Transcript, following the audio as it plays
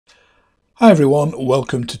Hi everyone,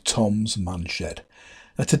 welcome to Tom's Man Shed.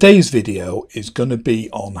 Now today's video is going to be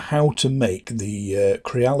on how to make the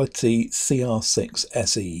Creality CR6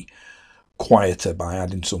 SE quieter by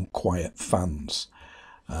adding some quiet fans.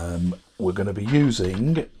 We're going to be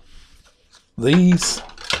using these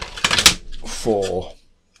four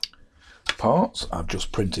parts I've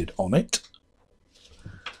just printed on it,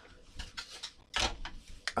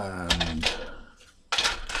 and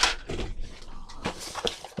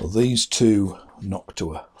these two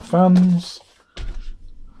Noctua fans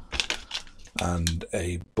and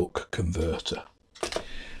a buck converter.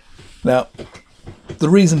 Now the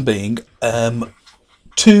reason being,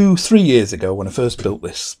 2-3 years ago when I first built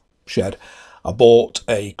this shed, I bought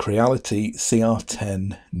a Creality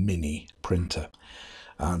CR10 mini printer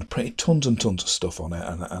and printed tons and tons of stuff on it,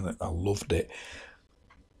 and I loved it.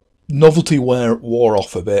 Novelty wore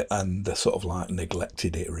off a bit, and I sort of like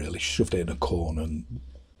neglected it, really shoved it in a corner and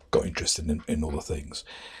got interested in other things.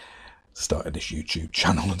 Started this YouTube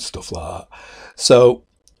channel and stuff like that. So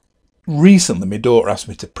recently my daughter asked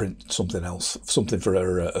me to print something else, something for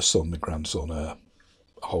her son, my grandson, a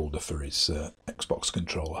holder for his Xbox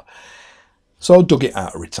controller. So I dug it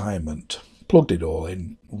out of retirement, plugged it all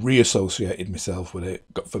in, reassociated myself with it,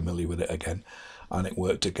 got familiar with it again, and it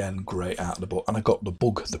worked again great out of the book, and I got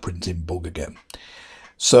the printing bug again.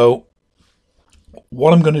 So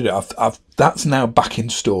what I'm going to do, that's now back in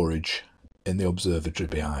storage in the observatory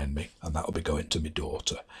behind me, and that'll be going to my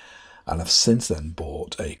daughter. And I've since then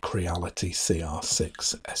bought a Creality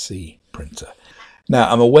CR6 SE printer.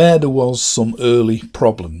 Now I'm aware there was some early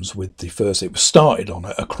problems with the first. It was started on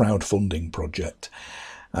a crowdfunding project,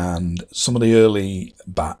 and some of the early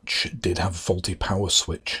batch did have a faulty power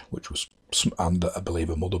switch, which was, and I believe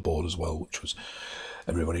a motherboard as well, which was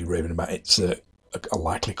everybody raving about. It's a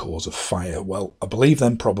likely cause of fire. Well, I believe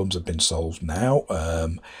them problems have been solved now.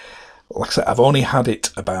 Like I said, I've only had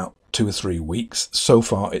it about 2 or 3 weeks. So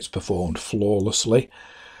far it's performed flawlessly,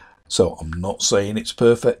 so I'm not saying it's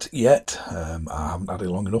perfect yet. I haven't had it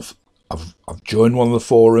long enough. I've joined one of the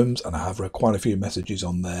forums, and I have read quite a few messages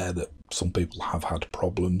on there that some people have had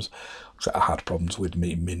problems. So I had problems with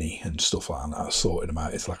me mini and stuff like that. I sorted them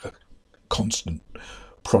out. It's like a constant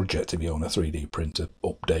project if you own a 3D printer,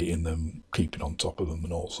 updating them, keeping on top of them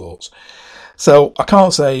and all sorts. So I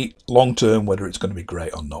can't say long term whether it's going to be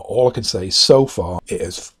great or not. All I can say is so far it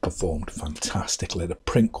has performed fantastically. The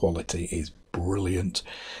print quality is brilliant.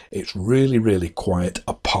 It's really quiet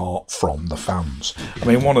apart from the fans. I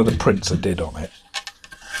mean, one of the prints I did on it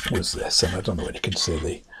was this, and I don't know if you can see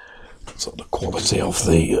the sort of the quality of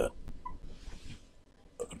the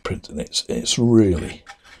print, and it's really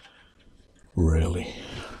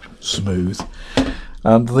smooth.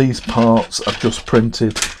 And these parts I've just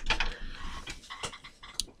printed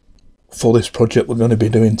for this project we're going to be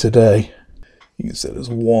doing today. You can see there's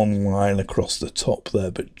one line across the top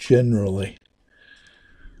there, but generally,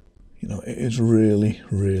 you know, it is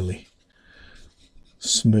really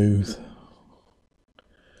smooth.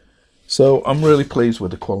 So I'm really pleased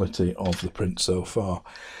with the quality of the print so far.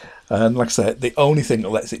 And like I said, the only thing that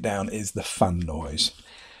lets it down is the fan noise.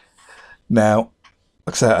 Now,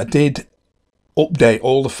 like I said, I did update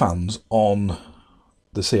all the fans on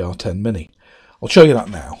the CR10 Mini. I'll show you that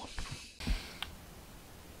now.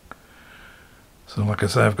 So like I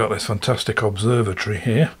say, I've got this fantastic observatory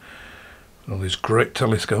here, all these great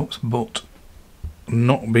telescopes, but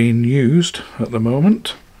not being used at the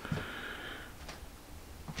moment.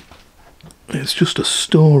 It's just a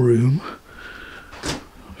storeroom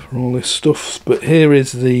for all this stuff. But here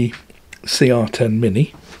is the CR10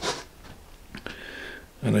 Mini.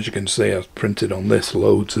 And as you can see, I've printed on this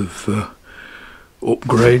loads of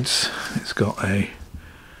upgrades. It's got a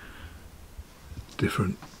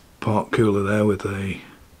different part cooler there with a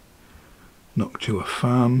Noctua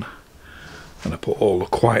fan, and I put all the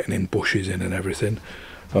quietening bushes in and everything.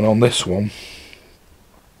 And on this one,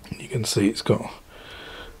 you can see it's got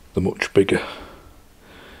the much bigger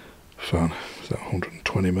fan. Is that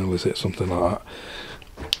 120mm, is it? Something like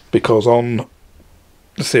that. Because on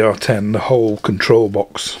the CR10 the whole control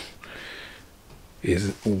box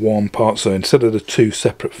is one part, so instead of the 2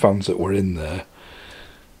 separate fans that were in there,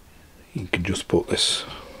 you can just put this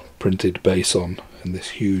printed base on and this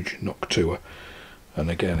huge Noctua,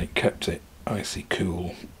 and again it kept it icy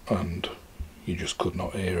cool and you just could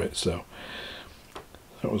not hear it. So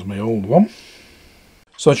that was my old one.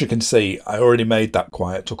 So as you can see, I already made that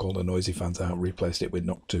quiet, took all the noisy fans out, replaced it with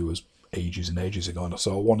Noctuas ages and ages ago, and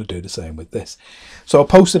so I want to do the same with this. So I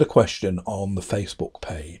posted a question on the Facebook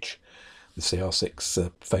page, the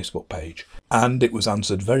CR6 Facebook page, and it was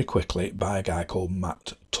answered very quickly by a guy called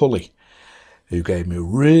Matt Tully. who gave me a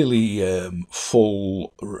really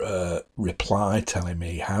full reply telling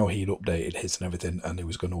me how he'd updated his and everything, and he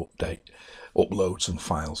was going to upload some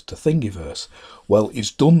files to Thingyverse. Well, he's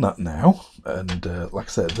done that now, and like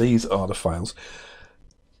I said, these are the files.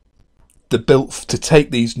 They're built to take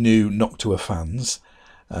these new Noctua fans,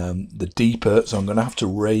 the deeper, so I'm going to have to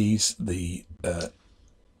raise the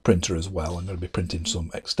printer as well. I'm going to be printing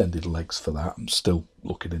some extended legs for that. I'm still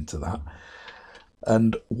looking into that.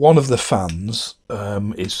 And one of the fans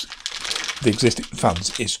is, the existing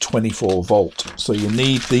fans is 24 volt. So you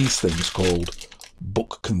need these things called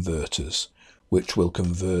buck converters, which will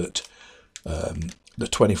convert the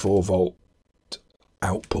 24 volt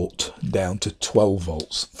output down to 12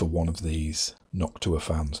 volts for one of these Noctua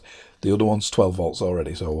fans. The other one's 12 volts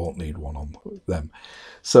already, so I won't need one on them.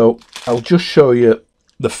 So I'll just show you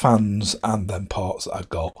the fans and then parts that I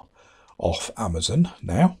got off Amazon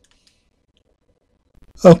now.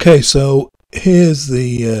 Okay, so here's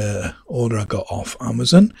the order I got off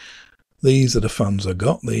Amazon. These are the fans I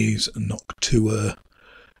got. These Noctua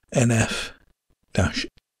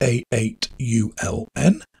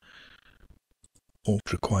NF-A8ULN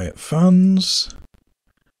ultra quiet fans.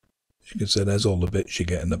 As you can see, there's all the bits you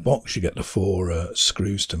get in the box. You get the 4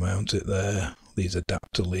 screws to mount it there. These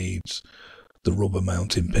adapter leads, the rubber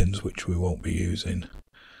mounting pins, which we won't be using,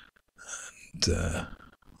 and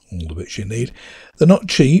all the bits you need. They're not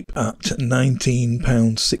cheap at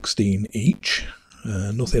 £19.16 each.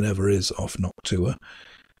 Nothing ever is off Noctua.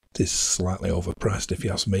 It is slightly overpriced if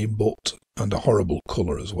you ask me, and a horrible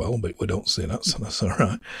colour as well, but we don't see that, so that's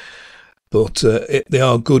alright. But they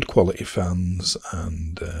are good quality fans,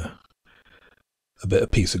 and a bit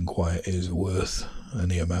of peace and quiet is worth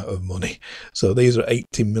any amount of money. So these are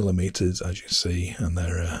 80mm, as you see, and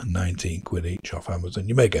they're 19 quid each off Amazon.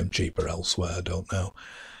 You may get them cheaper elsewhere, I don't know.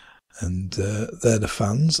 And they're the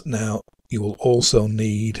fans. Now you will also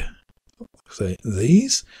need, say,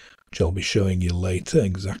 these, which I'll be showing you later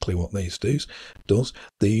exactly what these does.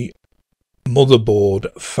 The motherboard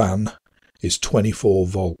fan is 24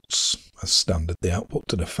 volts as standard. The output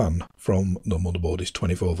to the fan from the motherboard is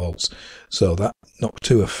 24 volts. So that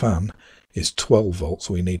Noctua fan is 12 volts.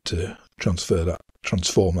 We need to transform that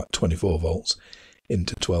 24 volts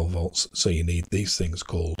into 12 volts. So you need these things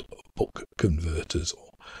called buck converters, or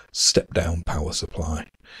step down power supply.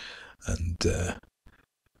 And you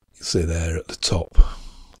see there at the top,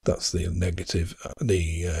 that's the negative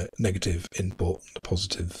input. The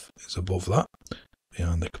positive is above that,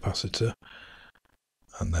 behind the capacitor.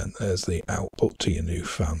 And then there's the output to your new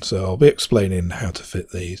fan. So I'll be explaining how to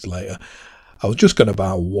fit these later. I was just going to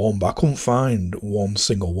buy one, but I couldn't find one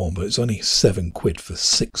single one, but it's only 7 quid for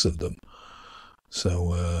 6 of them.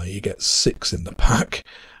 So you get 6 in the pack,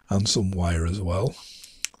 and some wire as well.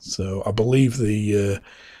 So I believe the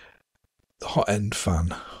hot end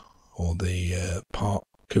fan, or the part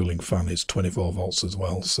cooling fan, is 24 volts as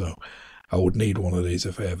well. So I would need one of these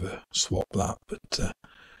if I ever swap that. But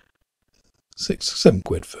 7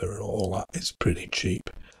 quid for all that is pretty cheap.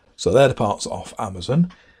 So they're the parts off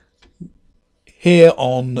Amazon. Here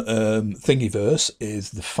on Thingyverse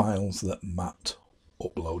is the files that Matt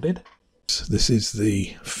uploaded. This is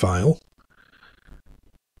the file.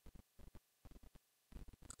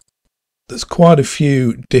 There's quite a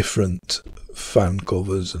few different fan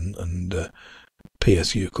covers and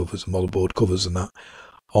PSU covers, and motherboard covers and that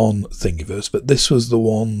on Thingyverse, but this was the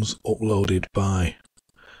ones uploaded by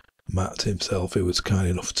Matt himself, who was kind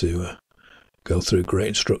enough to go through great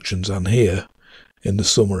instructions. And here in the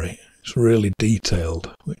summary, it's really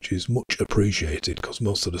detailed, which is much appreciated, because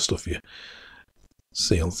most of the stuff you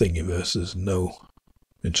see on Thingyverse, there's no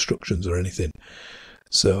instructions or anything.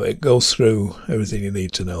 So it goes through everything you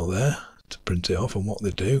need to know there to print it off and what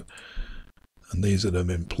they do. And these are them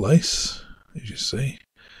in place, as you see.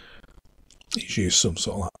 He's used some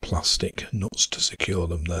sort of like plastic nuts to secure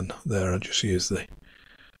them. Then there I just used the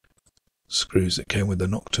screws that came with the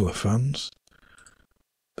Noctua fans.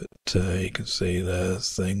 But you can see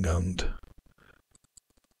there's the thing and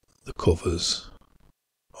the covers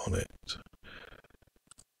on it.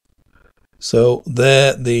 So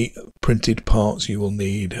they're the printed parts you will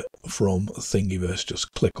need from Thingyverse.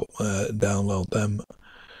 Just click up there, download them,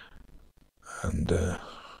 and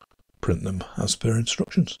print them as per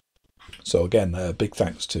instructions. So again, big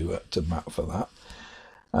thanks to Matt for that.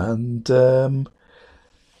 And I'm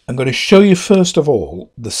going to show you first of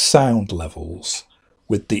all the sound levels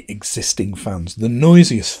with the existing fans. The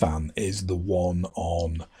noisiest fan is the one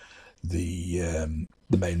on the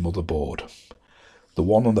main motherboard. The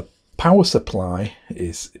one on the power supply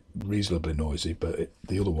is reasonably noisy, but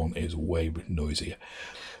the other one is way noisier.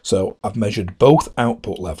 So I've measured both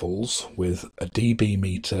output levels with a dB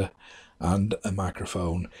meter and a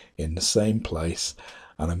microphone in the same place,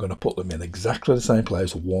 and I'm going to put them in exactly the same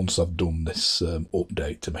place once I've done this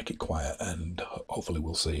update to make it quiet, and hopefully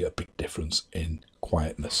we'll see a big difference in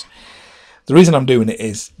quietness. The reason I'm doing it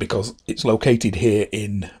is because it's located here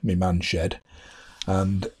in my man shed,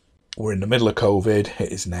 and we're in the middle of COVID.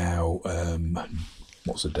 It is now,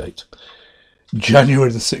 what's the date?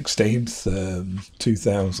 January the 16th,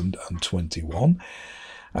 2021.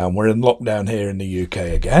 And we're in lockdown here in the UK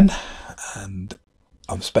again. And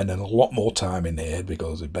I'm spending a lot more time in here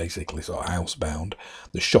because it's basically sort of housebound.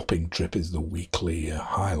 The shopping trip is the weekly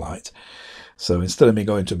highlight. So instead of me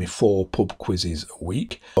going to my 4 pub quizzes a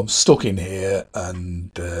week, I'm stuck in here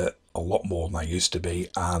and a lot more than I used to be.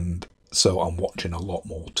 And so I'm watching a lot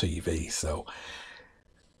more TV. So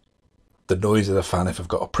the noise of the fan, if I've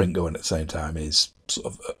got a print going at the same time, is sort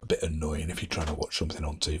of a bit annoying if you're trying to watch something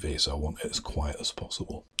on TV, so I want it as quiet as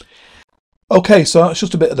possible. Okay, so that's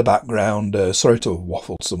just a bit of the background. Sorry to have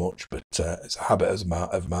waffled so much, but it's a habit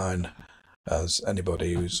of mine, as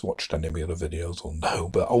anybody who's watched any of my other videos will know.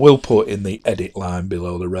 But I will put in the edit line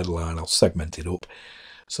below the red line, I'll segment it up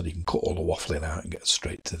so that you can cut all the waffling out and get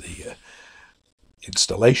straight to the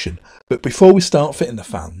installation. But before we start fitting the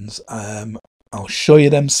fans, I'll show you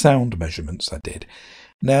them sound measurements I did.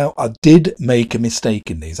 Now, I did make a mistake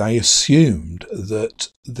in these. I assumed that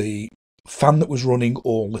the fan that was running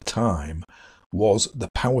all the time was the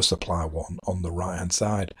power supply one on the right hand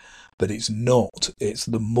side, but it's not. It's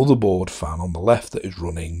the motherboard fan on the left that is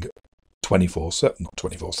running 24/7, not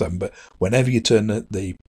 24/7, but whenever you turn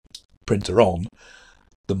the printer on,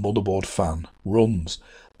 the motherboard fan runs.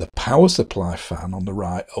 The power supply fan on the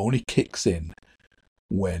right only kicks in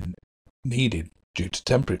when needed due to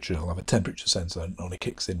temperature. I'll have a temperature sensor and only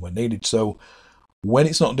kicks in when needed. So when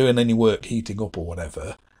it's not doing any work heating up or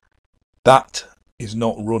whatever, that is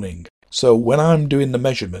not running. So when I'm doing the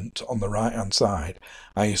measurement on the right hand side,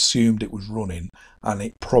 I assumed it was running and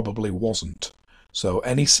it probably wasn't. So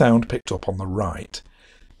any sound picked up on the right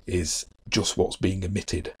is just what's being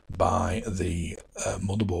emitted by the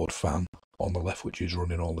motherboard fan on the left, which is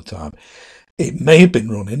running all the time. It may have been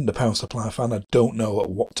running, the power supply fan. I don't know at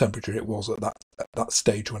what temperature it was at that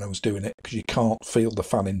stage when I was doing it, because you can't feel the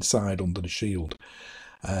fan inside under the shield.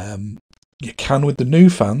 You can with the new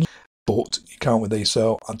fans, but you can't with these.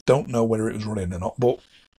 So I don't know whether it was running or not. But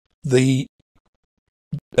the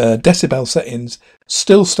decibel settings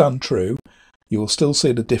still stand true. You will still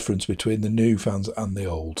see the difference between the new fans and the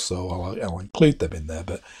old. So I'll include them in there.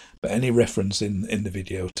 But any reference in the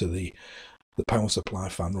video to the power supply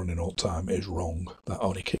fan running all the time is wrong. That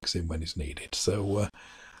only kicks in when it's needed. So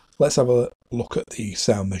let's have a look at the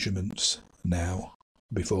sound measurements now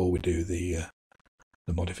before we do the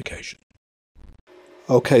modification.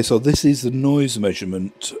 Okay, so this is the noise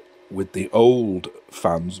measurement with the old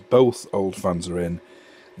fans. Both old fans are in.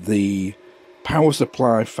 The power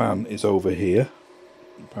supply fan is over here.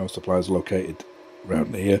 The power supply is located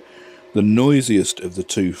around here. The noisiest of the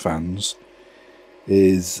two fans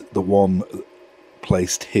is the one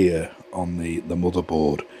placed here on the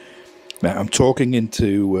motherboard. Now I'm talking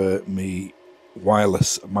into me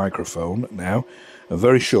wireless microphone now, and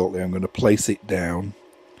very shortly I'm going to place it down,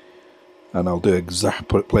 and I'll do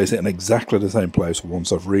place it in exactly the same place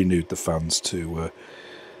once I've renewed the fans to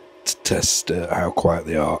test how quiet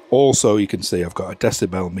they are. Also, you can see I've got a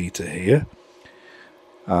decibel meter here,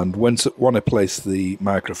 and when I place the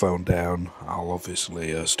microphone down, I'll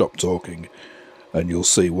obviously stop talking, and you'll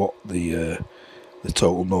see what the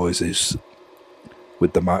total noise is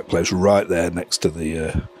with the mic placed right there next to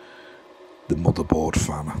the motherboard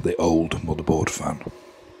fan, the old motherboard fan.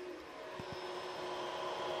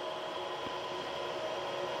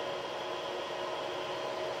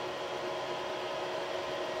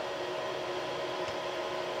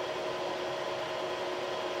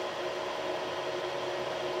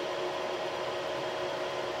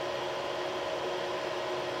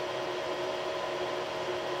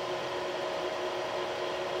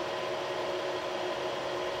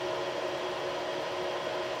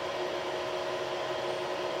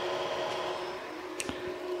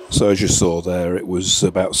 So as you saw there, it was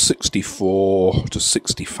about 64 to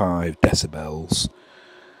 65 decibels,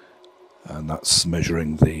 and that's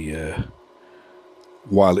measuring the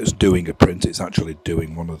while it's doing a print, it's actually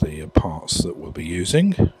doing one of the parts that we'll be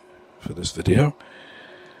using for this video.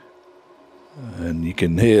 And you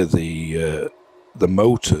can hear the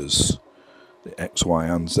motors, the X, Y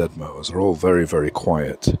and Z motors are all very, very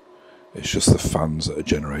quiet. It's just the fans that are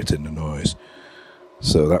generating the noise.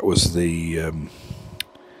 So that was the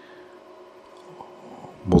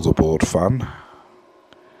motherboard fan,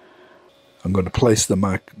 I'm going to place the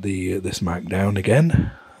mic, this mic down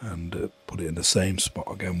again, and put it in the same spot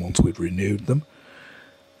again once we've renewed them,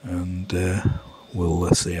 and we'll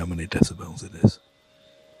see how many decibels it is.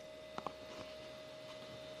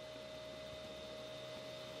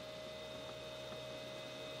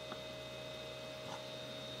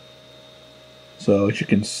 So as you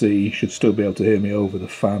can see, you should still be able to hear me over the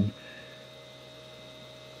fan.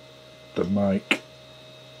 The mic,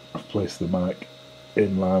 I've placed the mic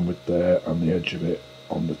in line with there and the edge of it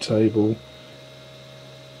on the table.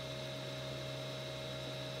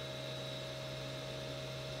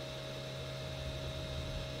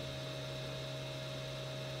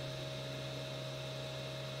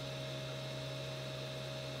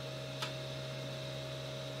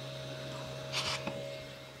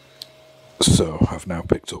 So I've now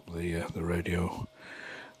picked up the radio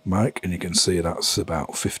mic, and you can see that's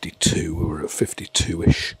about 52. We're at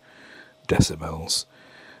 52-ish decibels.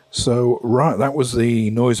 So right, that was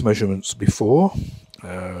the noise measurements before.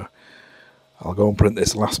 I'll go and print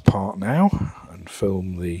this last part now and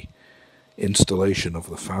film the installation of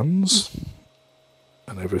the fans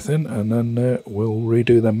and everything, and then we'll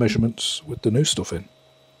redo their measurements with the new stuff in.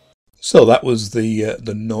 So that was the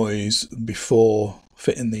noise before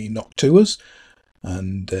fitting the Noctuas,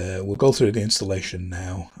 and we'll go through the installation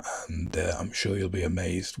now, and I'm sure you'll be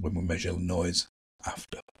amazed when we measure the noise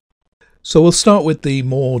after. So we'll start with the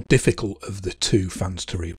more difficult of the two fans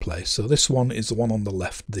to replace. So this one is the one on the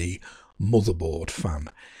left, the motherboard fan.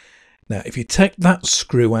 Now if you take that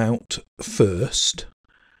screw out first,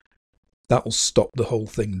 that will stop the whole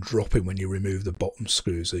thing dropping when you remove the bottom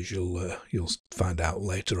screws, as you'll find out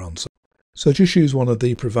later on. So just use one of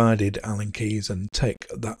the provided Allen keys and take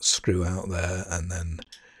that screw out there, and then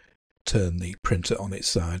turn the printer on its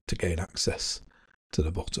side to gain access to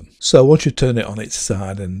the bottom. So once you turn it on its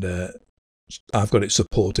side, and I've got it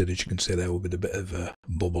supported, as you can see there, with a bit of a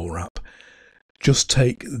bubble wrap, just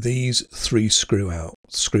take these three screws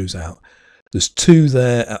out. There's two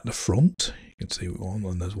there at the front, you can see one,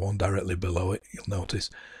 and there's one directly below it, you'll notice,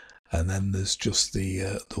 and then there's just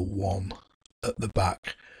the one at the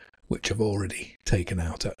back, which I've already taken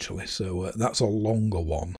out actually. So that's a longer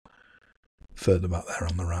one further back there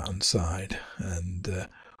on the right hand side, and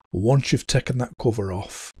once you've taken that cover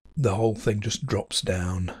off, the whole thing just drops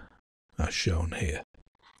down as shown here.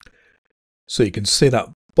 So you can see that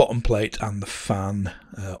bottom plate and the fan,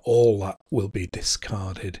 all that will be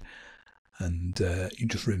discarded, and you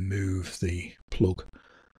just remove the plug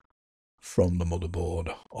from the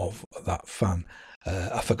motherboard of that fan.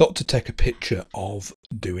 I forgot to take a picture of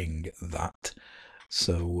doing that,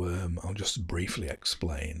 so I'll just briefly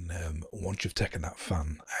explain. Once you've taken that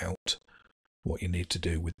fan out, what you need to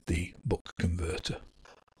do with the buck converter.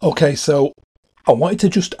 Okay, so I wanted to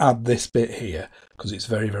just add this bit here because it's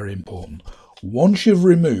very, very important. Once you've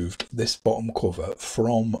removed this bottom cover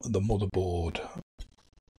from the motherboard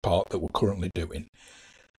part that we're currently doing,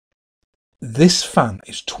 this fan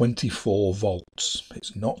is 24 volts.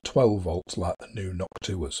 It's not 12 volts like the new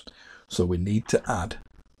Noctuas. So we need to add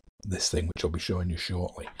this thing, which I'll be showing you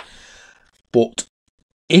shortly. But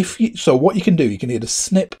so what you can do, you can either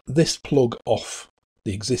snip this plug off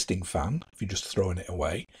the existing fan if you're just throwing it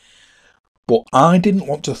away. But I didn't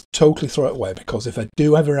want to totally throw it away, because if I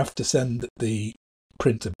do ever have to send the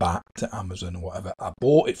printer back to Amazon or whatever, I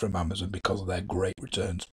bought it from Amazon because of their great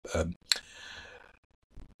returns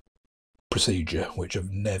procedure, which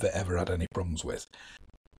I've never ever had any problems with.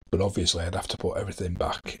 But obviously I'd have to put everything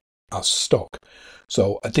back as stock,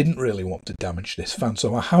 so I didn't really want to damage this fan.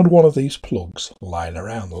 So I had one of these plugs lying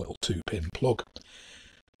around, the little 2-pin plug.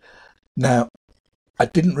 Now I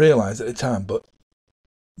didn't realise at the time, but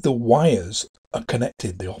the wires are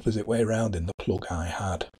connected the opposite way around in the plug I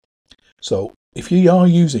had. So if you are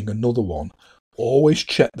using another one, always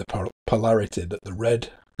check the polarity, that the red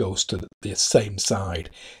goes to the same side.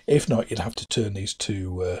 If not, you'd have to turn these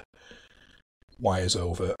two wires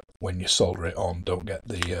over when you solder it on. Don't get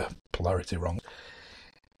the polarity wrong.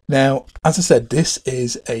 Now, as I said, this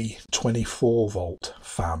is a 24 volt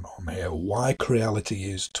fan on here. Why Creality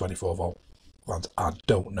is 24 volt fans, I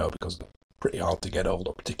don't know, because they're pretty hard to get hold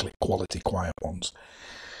of, particularly quality quiet ones.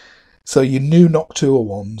 So your new Noctua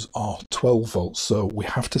ones are 12 volts, so we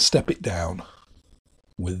have to step it down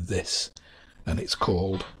with this, and it's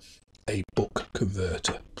called a buck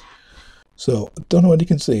converter. So I don't know what you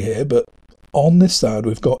can see here, but on this side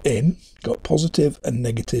we've got positive and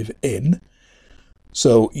negative in.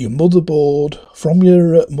 So your motherboard, from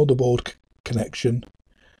your motherboard connection,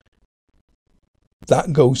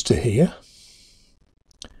 that goes to here.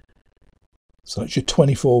 So it's your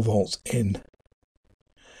 24 volts in.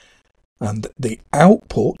 And the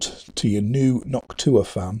output to your new Noctua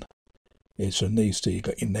fan is from these two. You've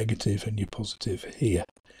got your negative and your positive here.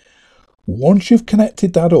 Once you've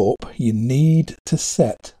connected that up, you need to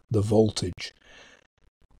set the voltage,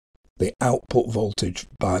 the output voltage,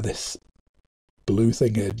 by this blue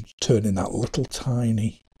thing here, turning that little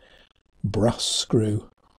tiny brass screw,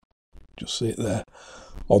 just see it there,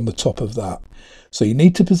 on the top of that. So you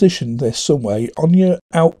need to position this some way on your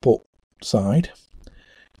output side.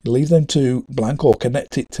 You leave them to blank or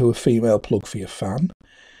connect it to a female plug for your fan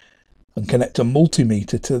and connect a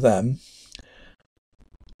multimeter to them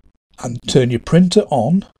and turn your printer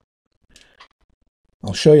on.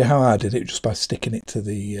 I'll show you how I did it just by sticking it to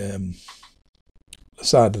the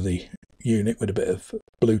side of the unit with a bit of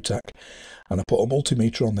blue tack, and I put a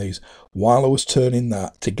multimeter on these while I was turning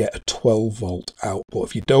that to get a 12 volt output.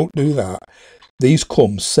 If you don't do that, these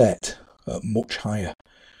come set at much higher.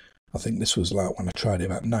 I think this was like, when I tried it,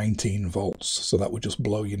 about 19 volts, so that would just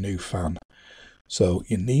blow your new fan. So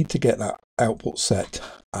you need to get that output set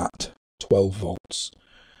at 12 volts.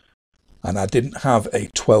 And I didn't have a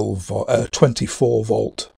 24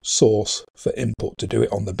 volt source for input to do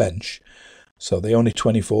it on the bench. So the only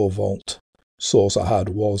 24 volt source I had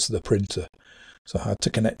was the printer. So I had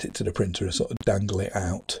to connect it to the printer and sort of dangle it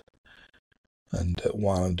out. And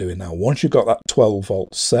while I'm doing that, once you've got that 12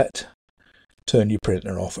 volt set, turn your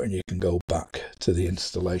printer off and you can go back to the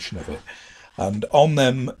installation of it. And on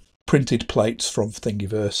them printed plates from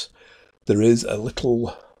Thingyverse, there is a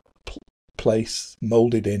little place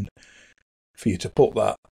moulded in for you to put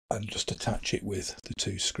that and just attach it with the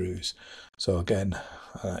two screws. So again,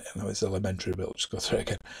 I know it's elementary, but I'll just go through it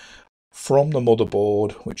again. From the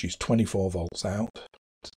motherboard, which is 24 volts out,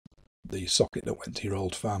 the socket that went to your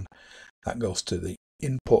old fan, that goes to the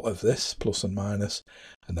input of this, plus and minus,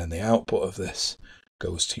 and then the output of this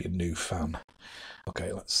goes to your new fan.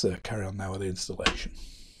 Okay, let's carry on now with the installation.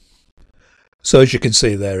 So as you can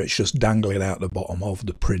see there, it's just dangling out the bottom of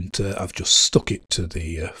the printer. I've just stuck it to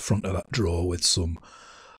the front of that drawer with some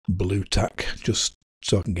blue tack, just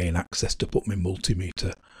so I can gain access to put my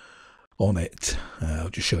multimeter on it. I'll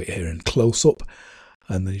just show it here in close-up.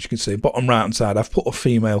 And then as you can see, bottom right hand side, I've put a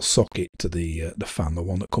female socket to the fan, the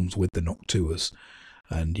one that comes with the Noctuas.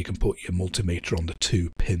 And you can put your multimeter on the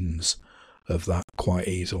 2 pins of that quite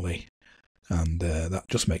easily. And that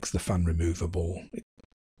just makes the fan removable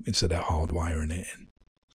instead of hardwiring it in.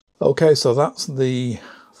 Okay, so that's the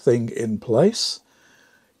thing in place.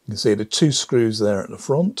 You can see the 2 screws there at the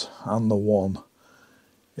front and the one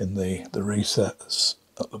in the resets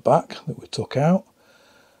at the back that we took out.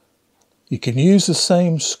 You can use the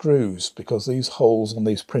same screws because these holes on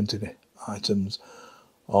these printed items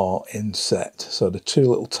are inset. So the 2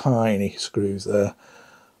 little tiny screws there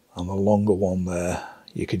and the longer one there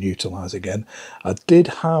you can utilise again. I did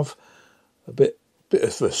have a bit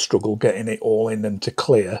of a struggle getting it all in and to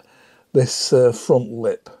clear. This front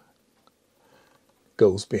lip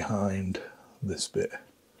goes behind this bit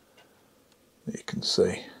that you can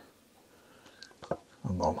see.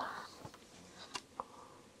 Hang on.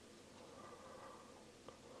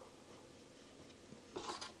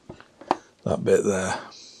 That bit there.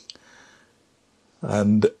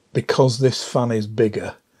 And because this fan is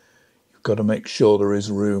bigger, you've got to make sure there is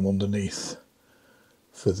room underneath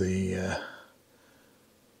for the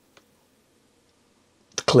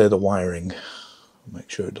to clear the wiring. Make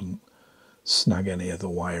sure it doesn't snag any of the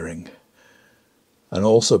wiring. And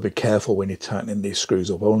also be careful when you're tightening these screws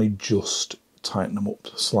up. Only just tighten them up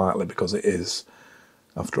slightly because it is,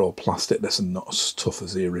 after all, plastic. This is not as tough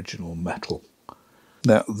as the original metal.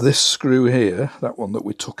 Now this screw here, that one that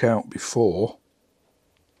we took out before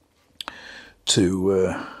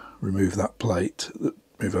to remove that plate,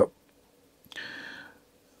 remove that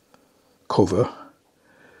cover,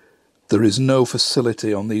 there is no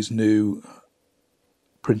facility on these new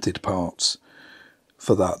printed parts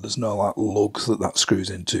for that. There's no like lugs that screws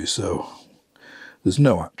into, so there's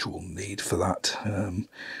no actual need for that.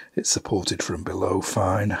 It's supported from below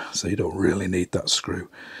fine, so you don't really need that screw.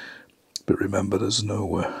 But remember, there's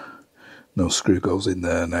no screw goes in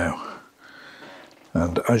there now.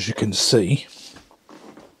 And as you can see,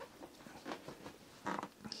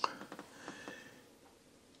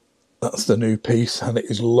 that's the new piece, and it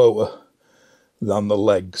is lower than the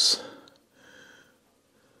legs.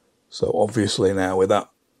 So obviously now with that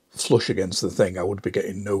flush against the thing, I would be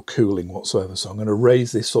getting no cooling whatsoever. So I'm going to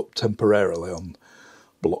raise this up temporarily on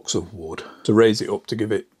blocks of wood to raise it up to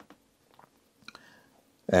give it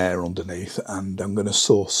air underneath, and I'm going to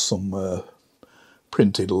source some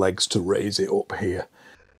printed legs to raise it up here.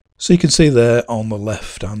 So you can see there on the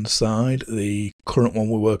left hand side the current one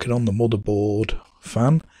we're working on, the motherboard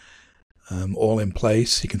fan, all in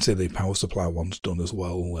place. You can see the power supply one's done as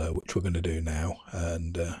well, which we're going to do now,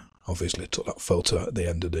 and obviously took that photo at the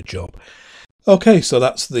end of the job. Okay, so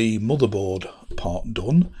that's the motherboard part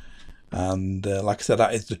done, and like I said,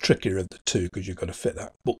 that is the trickier of the two because you've got to fit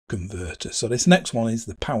that buck converter. So this next one is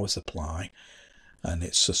the power supply, and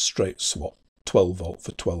it's a straight swap 12 volt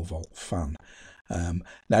for 12 volt fan.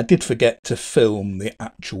 Now I did forget to film the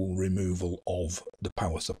actual removal of the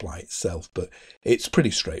power supply itself, but it's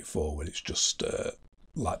pretty straightforward. It's just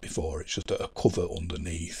like before, it's just a cover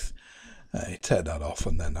underneath. You take that off,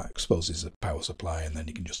 and then that exposes the power supply, and then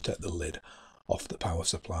you can just take the lid off the power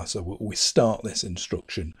supply. So we start this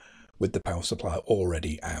instruction with the power supply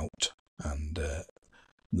already out and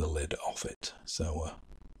the lid off it. So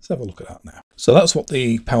let's have a look at that now. So that's what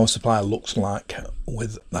the power supply looks like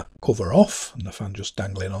with that cover off and the fan just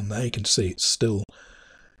dangling on there. You can see it's still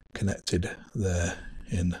connected there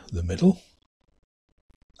in the middle.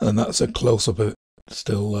 And that's a close-up of it,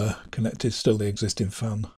 still connected, still the existing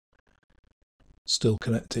fan, still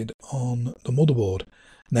connected on the motherboard.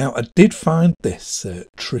 Now I did find this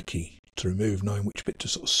tricky to remove, knowing which bit to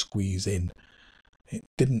sort of squeeze in. It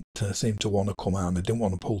didn't seem to want to come out, and I didn't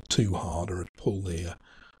want to pull too hard or pull the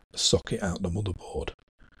socket out the motherboard.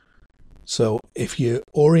 So if you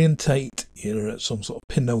orientate your some sort of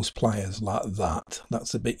pin nose pliers like that,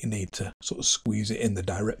 that's the bit you need to sort of squeeze it in the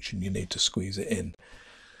direction you need to squeeze it in,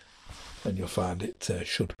 and you'll find it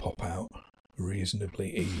should pop out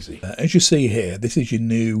reasonably easy. As you see here, this is your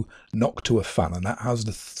new Noctua fan, and that has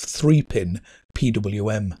the 3-pin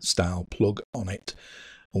PWM style plug on it,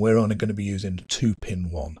 and we're only going to be using the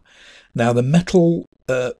 2-pin one. Now the metal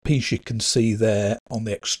piece you can see there on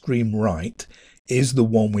the extreme right is the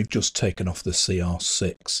one we've just taken off the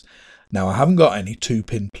CR6. Now I haven't got any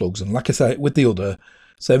 2-pin plugs, and like I say, with the other,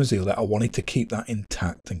 same as the other, I wanted to keep that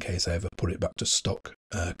intact in case I ever put it back to stock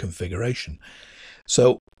configuration.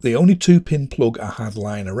 So the only 2-pin plug I had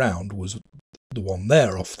lying around was the one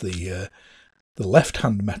there off the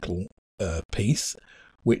left-hand metal piece,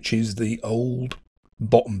 which is the old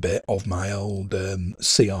bottom bit of my old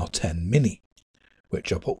CR10 Mini,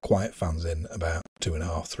 which I put quiet fans in about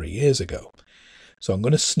 2.5–3 years ago. So I'm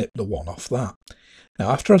going to snip the one off that.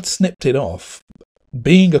 Now after I'd snipped it off,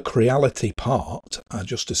 being a Creality part, I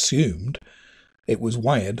just assumed it was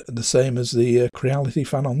wired the same as the Creality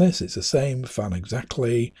fan on this. It's the same fan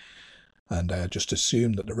exactly, and I just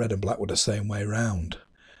assumed that the red and black were the same way round.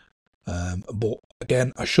 But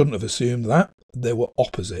again, I shouldn't have assumed that. They were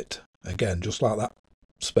opposite. Again, just like that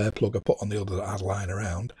spare plug I put on the other that I had lying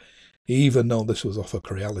around. Even though this was off a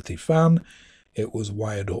Creality fan, it was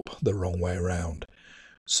wired up the wrong way around.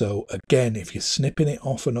 So again, if you're snipping it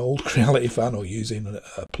off an old Creality fan or using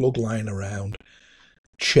a plug lying around,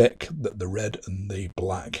 check that the red and the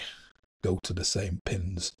black go to the same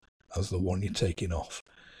pins as the one you're taking off.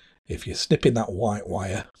 If you're snipping that white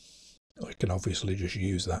wire, you can obviously just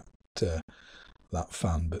use that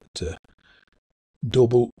fan, but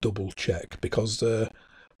double check, because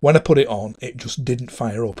when I put it on, it just didn't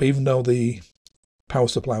fire up. Even though the power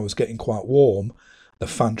supply was getting quite warm, the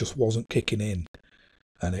fan just wasn't kicking in,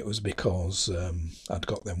 and it was because I'd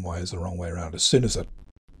got them wires the wrong way around. As soon as I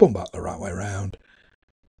put back the right way around,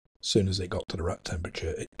 as soon as it got to the right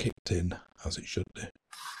temperature, it kicked in as it should do.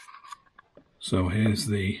 So here's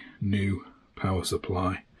the new power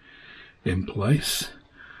supply in place.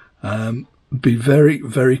 Be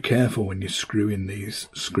very careful when you're screwing these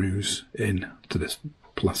screws in to this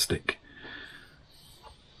plastic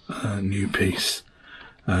new piece.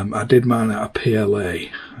 I did mine out of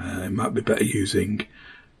PLA. It might be better using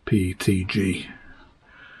PETG.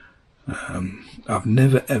 I've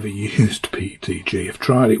never ever used PETG. I've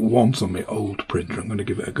tried it once on my old printer. I'm going to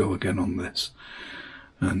give it a go again on this,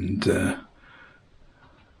 and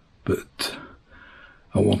but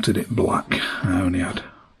I wanted it black. I only had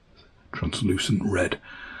translucent red,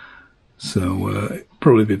 so it'd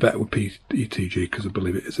probably be better with PETG because I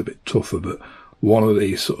believe it is a bit tougher. But one of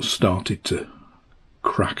these sort of started to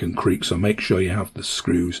crack and creak, so make sure you have the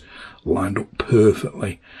screws lined up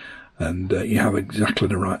perfectly, and you have exactly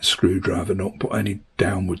the right screwdriver. Don't put any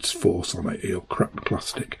downwards force on it, you'll crack the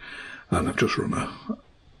plastic. And I've just run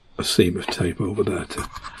a seam of tape over there to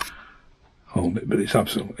hold it, but it's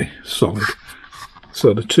absolutely solid.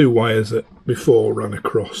 So the two wires that before ran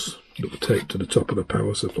across that were taped to the top of the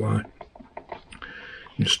power supply,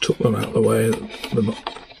 you just tuck them out of the way. They're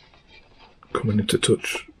not coming into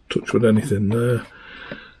touch with anything there.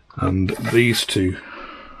 And these two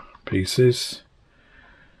pieces,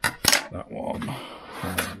 that one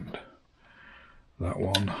and that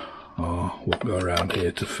one, are what go around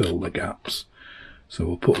here to fill the gaps. So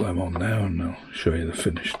we'll put them on now and I'll show you the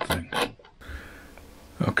finished thing.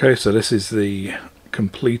 Okay, so this is the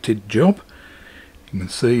completed job. You can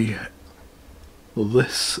see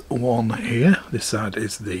this one here, this side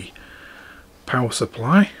is the power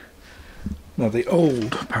supply. Now the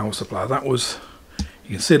old power supply, that was,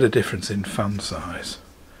 you can see the difference in fan size.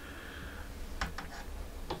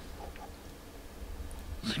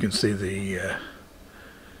 So you can see the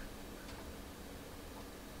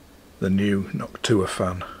new Noctua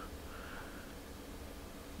fan,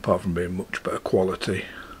 apart from being much better quality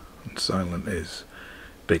and silent, is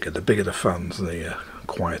bigger. The bigger the fans, the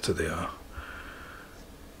quieter they are.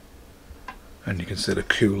 And you can see the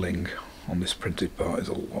cooling on this printed part is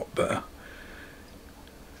a lot better.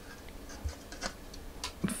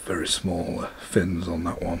 Very small fins on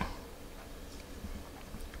that one.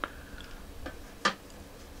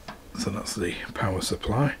 So that's the power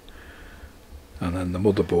supply. And then the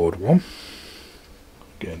motherboard one,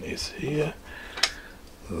 again, is here.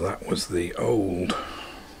 That was the old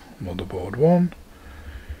motherboard one.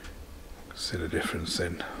 See the difference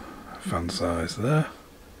in fan size there.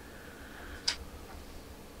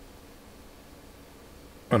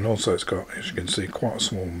 And also it's got, as you can see, quite a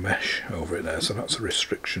small mesh over it there, so that's a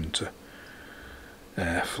restriction to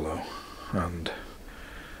airflow. And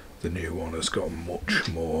the new one has got much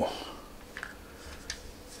more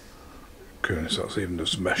cooling, so it's even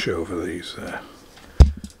just mesh over these.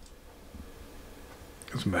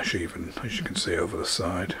 There's mesh even, as you can see, over the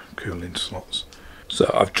side cooling slots. So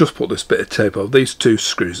I've just put this bit of tape over these two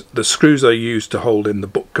screws. The screws I used to hold in the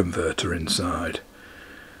buck converter inside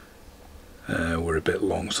were a bit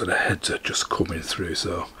long, so the heads are just coming through,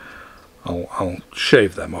 so I'll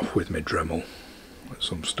shave them off with my Dremel at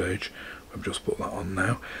some stage. I've just put that on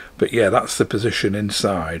now. But yeah, that's the position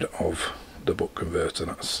inside of the buck converter.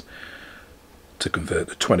 That's to convert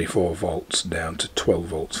the 24 volts down to 12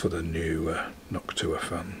 volts for the new Noctua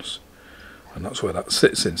fans. And that's where that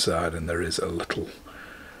sits inside, and there is a little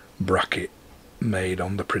bracket made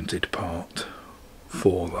on the printed part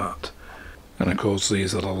for that. And of course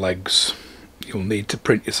these are the legs. You'll need to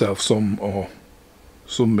print yourself some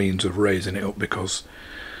means of raising it up, because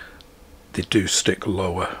they do stick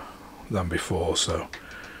lower than before, so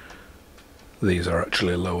these are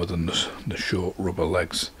actually lower than the short rubber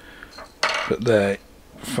legs, but they're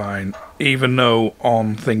fine. Even though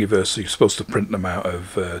on Thingyverse you're supposed to print them out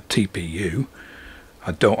of TPU,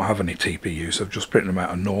 I don't have any TPU, so I've just printed them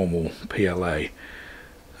out of normal PLA,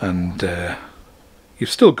 and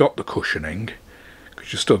you've still got the cushioning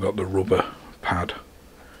because you've still got the rubber pad.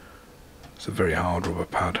 It's a very hard rubber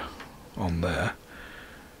pad on there,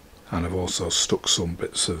 and I've also stuck some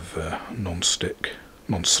bits of non-slip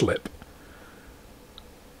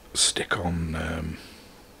stick-on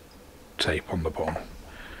tape on the bottom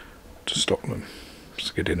to stop them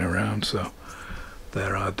skidding around, so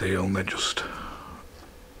they're ideal, and they just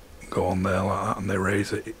go on there like that and they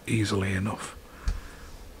raise it easily enough.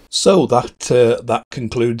 So that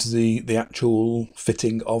concludes the actual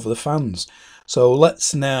fitting of the fans. So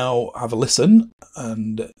let's now have a listen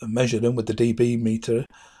and measure them with the dB meter,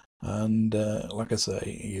 and like I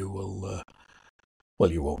say, you will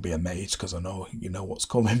well, you won't be amazed because I know you know what's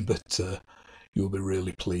coming, but you'll be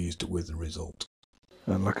really pleased with the result.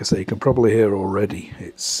 And like I say, you can probably hear already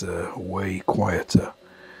it's way quieter,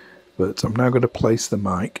 but I'm now going to place the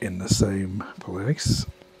mic in the same place,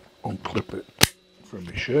 unclip it from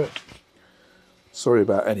my shirt. Sorry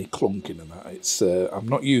about any clunking and that. It's I'm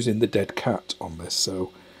not using the dead cat on this,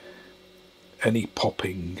 so any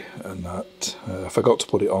popping and that, I forgot to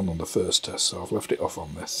put it on the first test, so I've left it off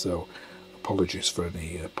on this, so apologies for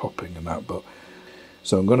any popping and that. But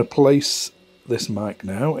so I'm going to place this mic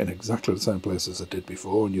now in exactly the same place as I did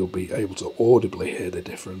before, and you'll be able to audibly hear the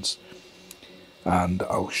difference, and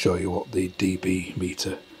I'll show you what the dB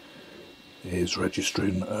meter is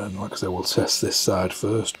registering. And like I said, we'll test this side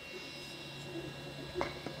first.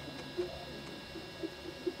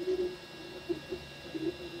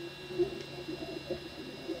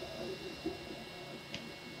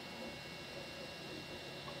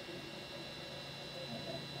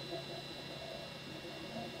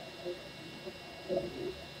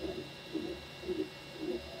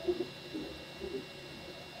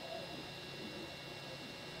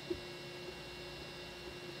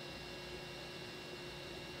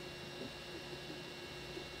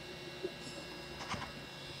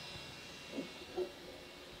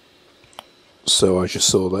 So as you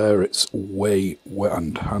saw there, it's way wet,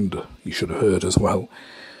 and you should have heard as well,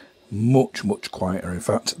 much quieter. In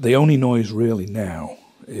fact, the only noise really now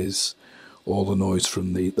is all the noise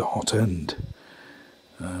from the hot end.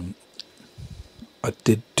 I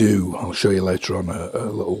did do, I'll show you later on, a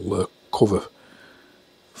little cover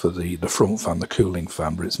for the front fan, the cooling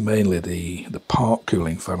fan, but it's mainly the part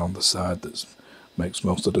cooling fan on the side that makes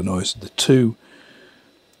most of the noise. The two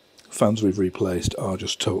fans we've replaced are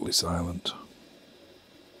just totally silent.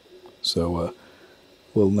 So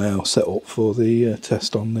we'll now set up for the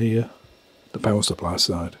test on the power supply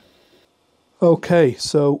side. Okay,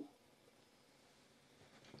 so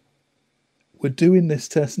we're doing this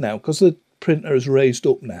test now because the printer is raised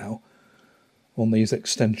up now on these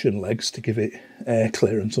extension legs to give it air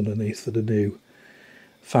clearance underneath for the new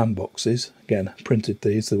fan boxes. Again, I printed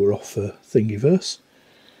these, they were off Thingyverse.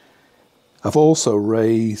 I've also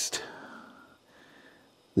raised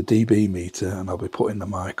the dB meter, and I'll be putting the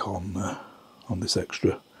mic on this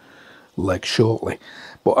extra leg shortly.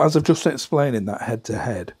 But as I've just explained in that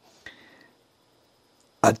head-to-head,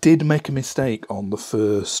 I did make a mistake on the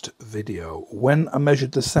first video. When I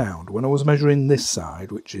measured the sound, when I was measuring this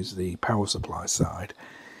side, which is the power supply side,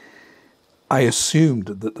 I assumed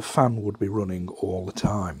that the fan would be running all the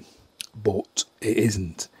time, but it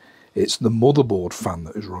isn't. It's the motherboard fan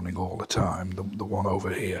that is running all the time, the one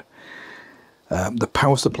over here. The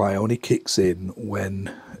power supply only kicks in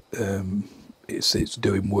when it's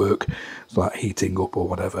doing work, like heating up or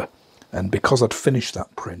whatever. And because I'd finished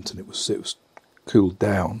that print and it was cooled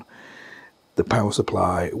down, the power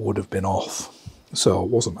supply would have been off. So I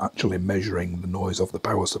wasn't actually measuring the noise of the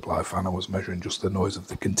power supply fan, I was measuring just the noise of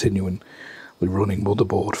the continually running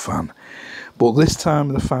motherboard fan. But this time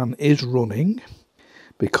the fan is running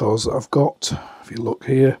because I've got, if you look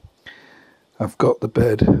here, I've got the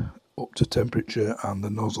bed up to temperature and the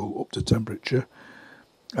nozzle up to temperature.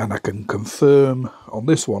 And I can confirm on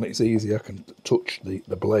this one, it's easy, I can touch the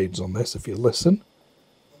blades on this if you listen.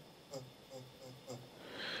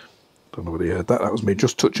 Don't know whether you heard that, that was me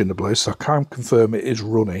just touching the blades, so I can confirm it is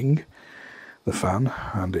running, the fan,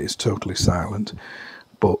 and it is totally silent.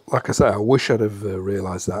 But like I say, I wish I'd have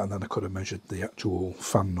realised that, and then I could have measured the actual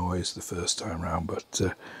fan noise the first time round, but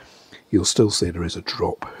you'll still see there is a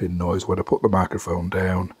drop in noise. When I put the microphone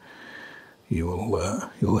down, you'll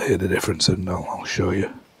hear the difference, and I'll show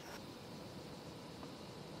you.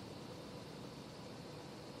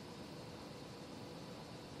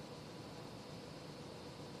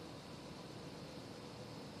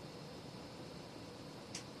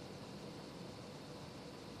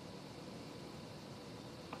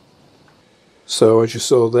 So as you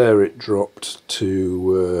saw there, it dropped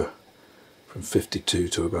to from 52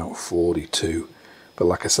 to about 42. But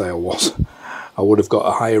like I say, I would have got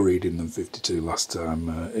a higher reading than 52 last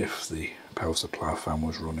time if the power supply fan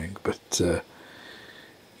was running. But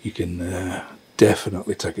you can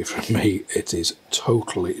definitely take it from me, it is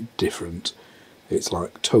totally different. It's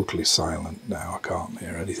like totally silent now. I can't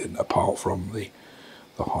hear anything apart from the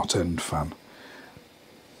hot end fan.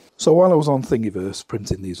 So while I was on Thingyverse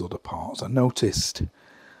printing these other parts, I noticed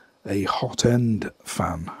a hot end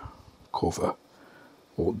fan cover,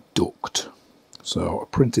 or duct. So I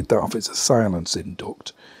printed that off. It's a silencing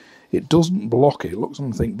duct. It doesn't block it. It looks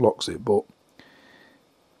something blocks it, but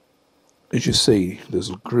as you see,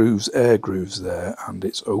 there's grooves, air grooves there, and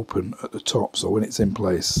it's open at the top. So when it's in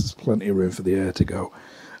place, there's plenty of room for the air to go.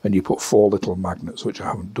 And you put 4 little magnets, which I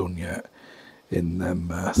haven't done yet, in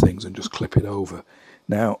them things, and just clip it over.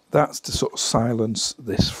 Now, that's to sort of silence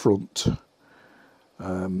this front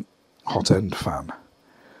hot end fan.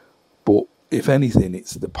 But if anything,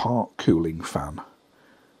 it's the part cooling fan,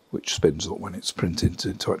 which spins up when it's printed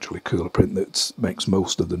to actually cool a print, that makes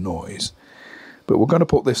most of the noise. But we're going to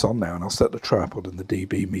put this on now, and I'll set the tripod and the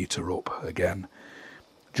dB meter up again,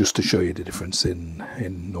 just to show you the difference in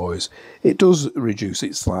noise. It does reduce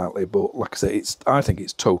it slightly, but like I say, I think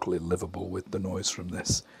it's totally livable with the noise from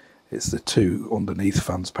this. It's the two underneath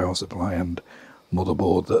fans, power supply and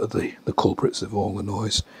motherboard, that are the culprits of all the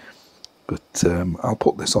noise. But I'll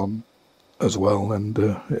put this on as well, and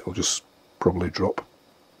it'll just probably drop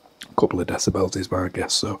a couple of decibels is my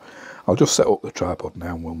guess. So I'll just set up the tripod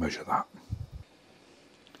now and we'll measure that.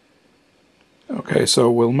 Okay, so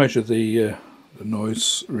we'll measure the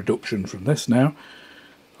noise reduction from this now.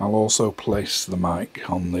 I'll also place the mic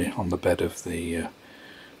on the bed of the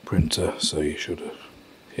printer, so you should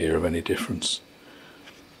hear of any difference.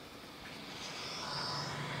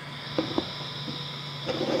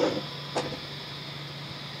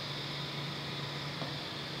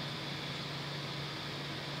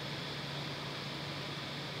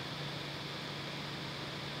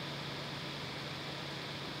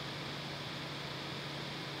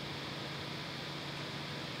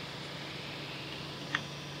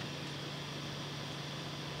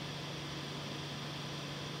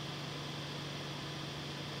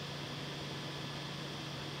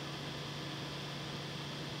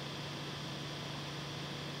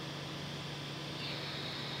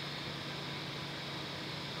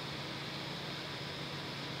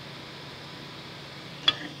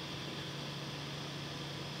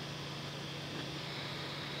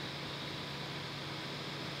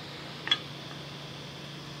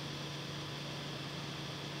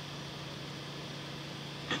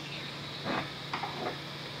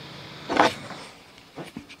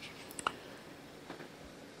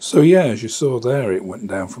 So yeah, as you saw there, it went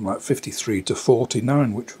down from like 53 to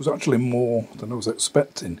 49, which was actually more than I was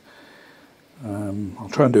expecting. I'll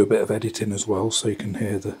try and do a bit of editing as well so you can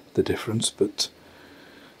hear the difference, but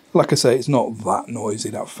like I say, it's not that noisy,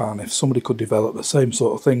 that fan. If somebody could develop the same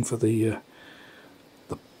sort of thing for the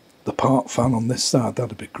part fan on this side,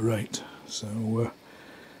 that'd be great. So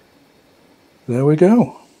there we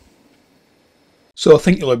go. So I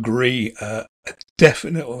think you'll agree,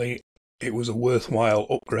 definitely it was a worthwhile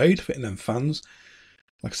upgrade fitting them fans.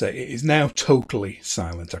 Like I say, it is now totally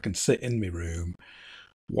silent. I can sit in my room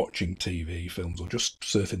watching TV, films, or just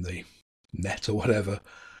surfing the net or whatever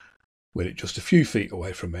with it just a few feet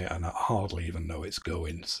away from me, and I hardly even know it's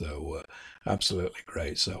going. So absolutely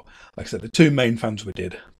great. So like I said, the two main fans we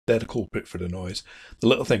did, they're the culprit for the noise. The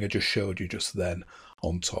little thing I just showed you just then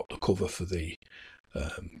on top, the cover for the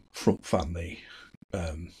front fan, the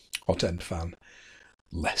hot end fan,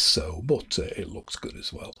 less so, but it looks good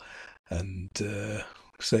as well. And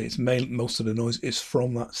say it's most of the noise is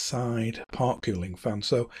from that side part cooling fan.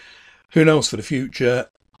 So who knows, for the future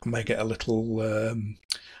I may get a little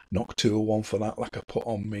Noctua one for that, like I put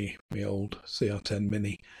on me old CR10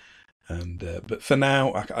 Mini. And but for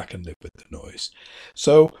now I can live with the noise.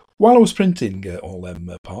 So while I was printing all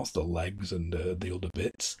them parts, the legs and the other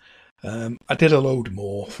bits, I did a load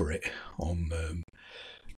more for it on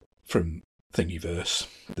from Thingyverse.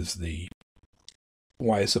 There's the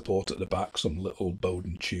wire support at the back, some little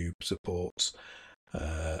Bowden tube supports,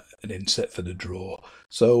 an inset for the drawer.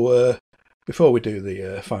 So before we do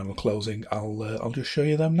the final closing, I'll just show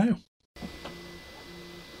you them now.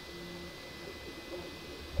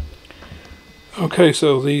 Okay,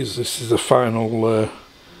 so this is the final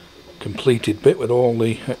completed bit with all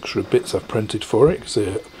the extra bits I've printed for it.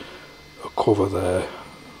 There's a cover there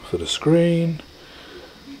for the screen,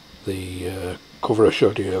 the cover I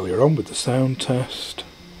showed you earlier on with the sound test,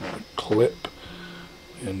 a clip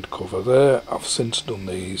and cover there. I've since done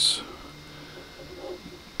these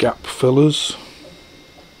gap fillers.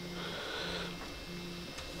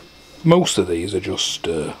 Most of these are just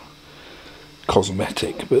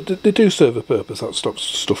cosmetic, but they do serve a purpose. That stops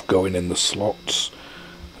stuff going in the slots.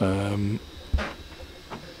 That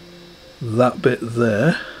bit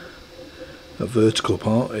there, a vertical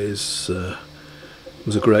part, was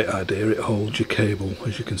a great idea. It holds your cable,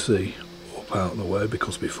 as you can see, up out of the way,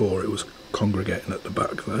 because before it was congregating at the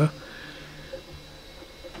back there.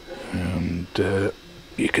 And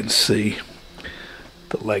you can see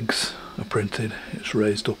the legs are printed. It's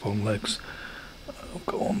raised up on legs. I've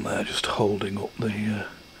got on there just holding up the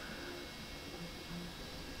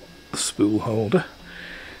spool holder.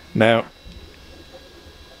 Now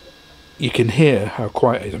you can hear how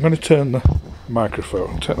quiet it is. I'm going to turn the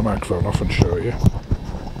microphone, take the microphone off and show you.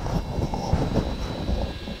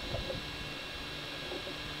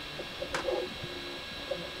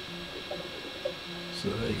 So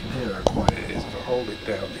there you can hear how quiet it is. If I hold it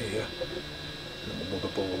down here, the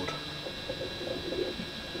motherboard,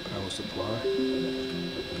 power supply,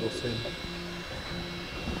 nothing.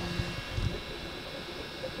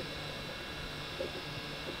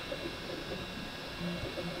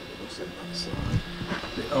 Nothing that side.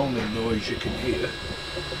 The only noise you can hear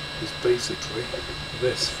is basically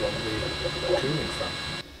this from the cooling fan.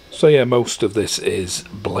 So yeah, most of this is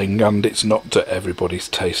bling, and it's not to everybody's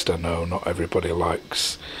taste. I know not everybody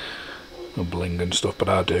likes bling and stuff, but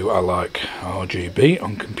I do. I like RGB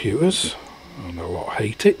on computers, and a lot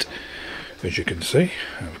hate it. As you can see,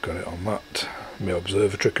 I've got it on that my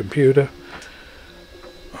observatory computer,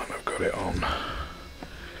 and I've got it on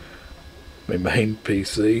my main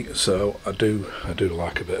PC. So I do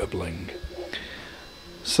like a bit of bling.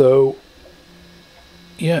 So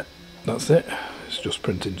yeah, that's it. It's just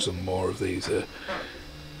printing some more of these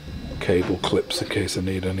cable clips in case I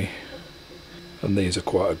need any, and these are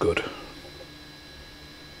quite a good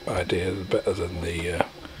idea, better than the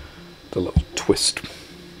little twist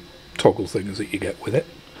toggle things that you get with it.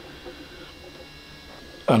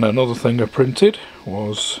 And another thing I printed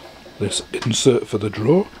was this insert for the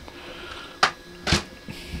drawer.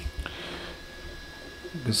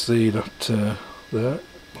 You can see that there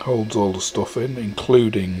holds all the stuff in,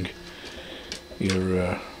 including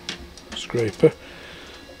your scraper.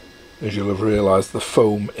 As you'll have realised, the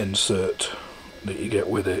foam insert that you get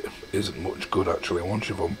with it isn't much good actually once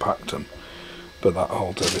you've unpacked them, but that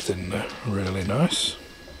holds everything really nice.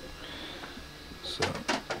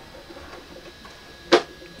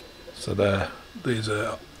 So there, these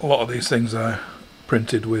are a lot of these things I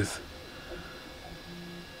printed with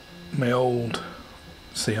my old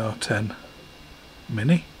CR10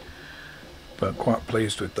 Mini, but I'm quite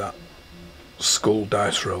pleased with that skull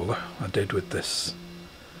dice roller I did with this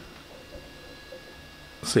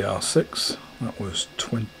CR6. That was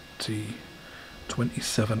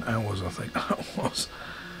 27 hours, I think that was.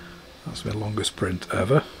 That's my longest print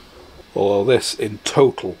ever. Although this in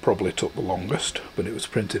total probably took the longest, but it was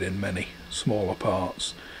printed in many smaller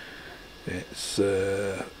parts. It's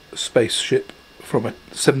a spaceship from a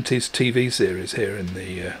 70s TV series here in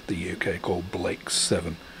the UK called Blake's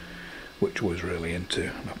 7, which I was really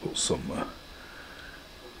into, and I put some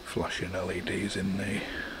flashing LEDs in it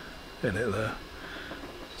there.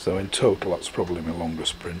 So in total that's probably my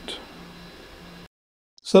longest print.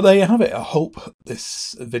 So there you have it. I hope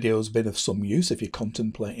this video has been of some use if you're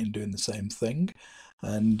contemplating doing the same thing.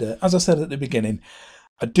 And as I said at the beginning,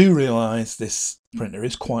 I do realise this printer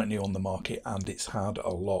is quite new on the market, and it's had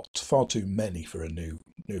far too many for a new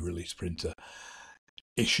release printer,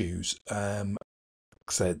 issues.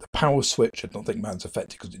 Said the power switch, I don't think mine's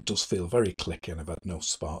affected because it does feel very clicky and I've had no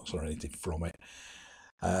sparks or anything from it.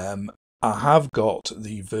 I have got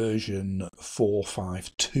the version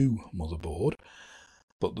 452 motherboard,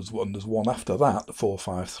 but there's one after that, the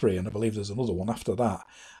 453, and I believe there's another one after that,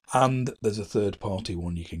 and there's a third party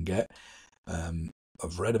one you can get.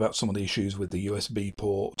 I've read about some of the issues with the USB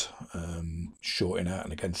port shorting out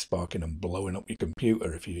and again sparking and blowing up your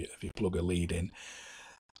computer if you plug a lead in.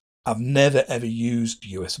 I've never ever used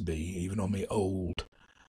USB, even on my old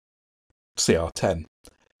CR10.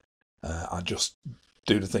 I just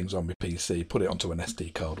do the things on my PC, put it onto an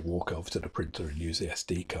SD card, walk over to the printer and use the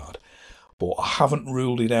SD card. But I haven't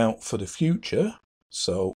ruled it out for the future,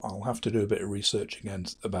 so I'll have to do a bit of research again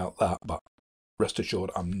about that. But rest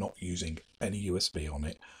assured, I'm not using any USB on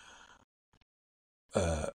it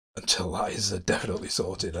until that is definitely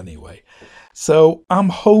sorted anyway. So I'm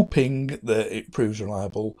hoping that it proves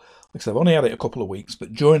reliable. Like I said, I've only had it a couple of weeks,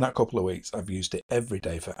 but during that couple of weeks I've used it every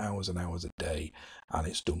day for hours and hours a day, and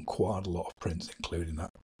it's done quite a lot of prints, including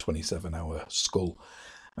that 27-hour skull,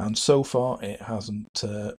 and so far it hasn't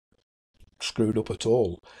screwed up at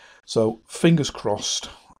all. So fingers crossed,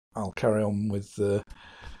 I'll carry on with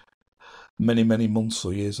many months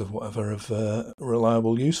or years of whatever of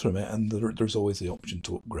reliable use from it, and there's always the option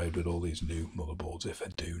to upgrade with all these new motherboards if I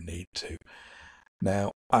do need to.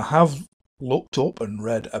 Now I have looked up and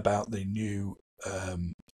read about the new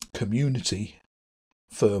community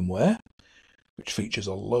firmware, which features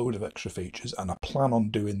a load of extra features, and I plan on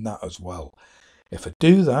doing that as well. If I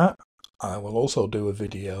do that, I will also do a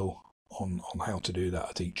video on how to do that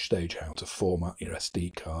at each stage, how to format your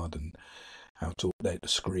SD card and how to update the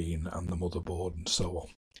screen and the motherboard and so on.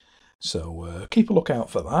 So keep a lookout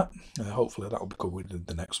for that. Hopefully that'll be covered within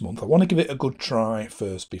the next month. I want to give it a good try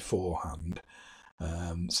first beforehand,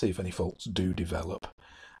 see if any faults do develop,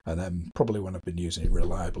 and then probably when I've been using it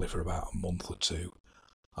reliably for about a month or two,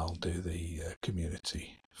 I'll do the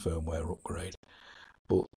community firmware upgrade.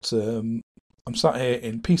 But I'm sat here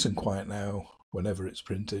in peace and quiet now whenever it's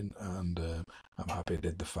printing, and I'm happy I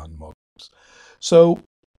did the fan mods. So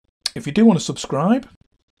if you do want to subscribe,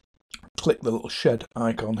 click the little shed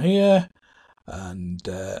icon here, and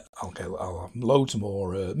I'll have loads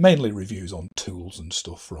more, mainly reviews on tools and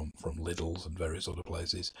stuff from Lidl and various other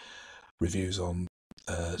places, reviews on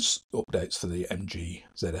updates for the MG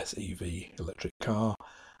ZS EV electric car,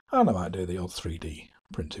 and I might do the odd 3D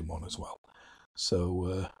printing one as well.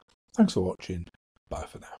 So thanks for watching, bye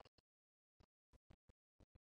for now.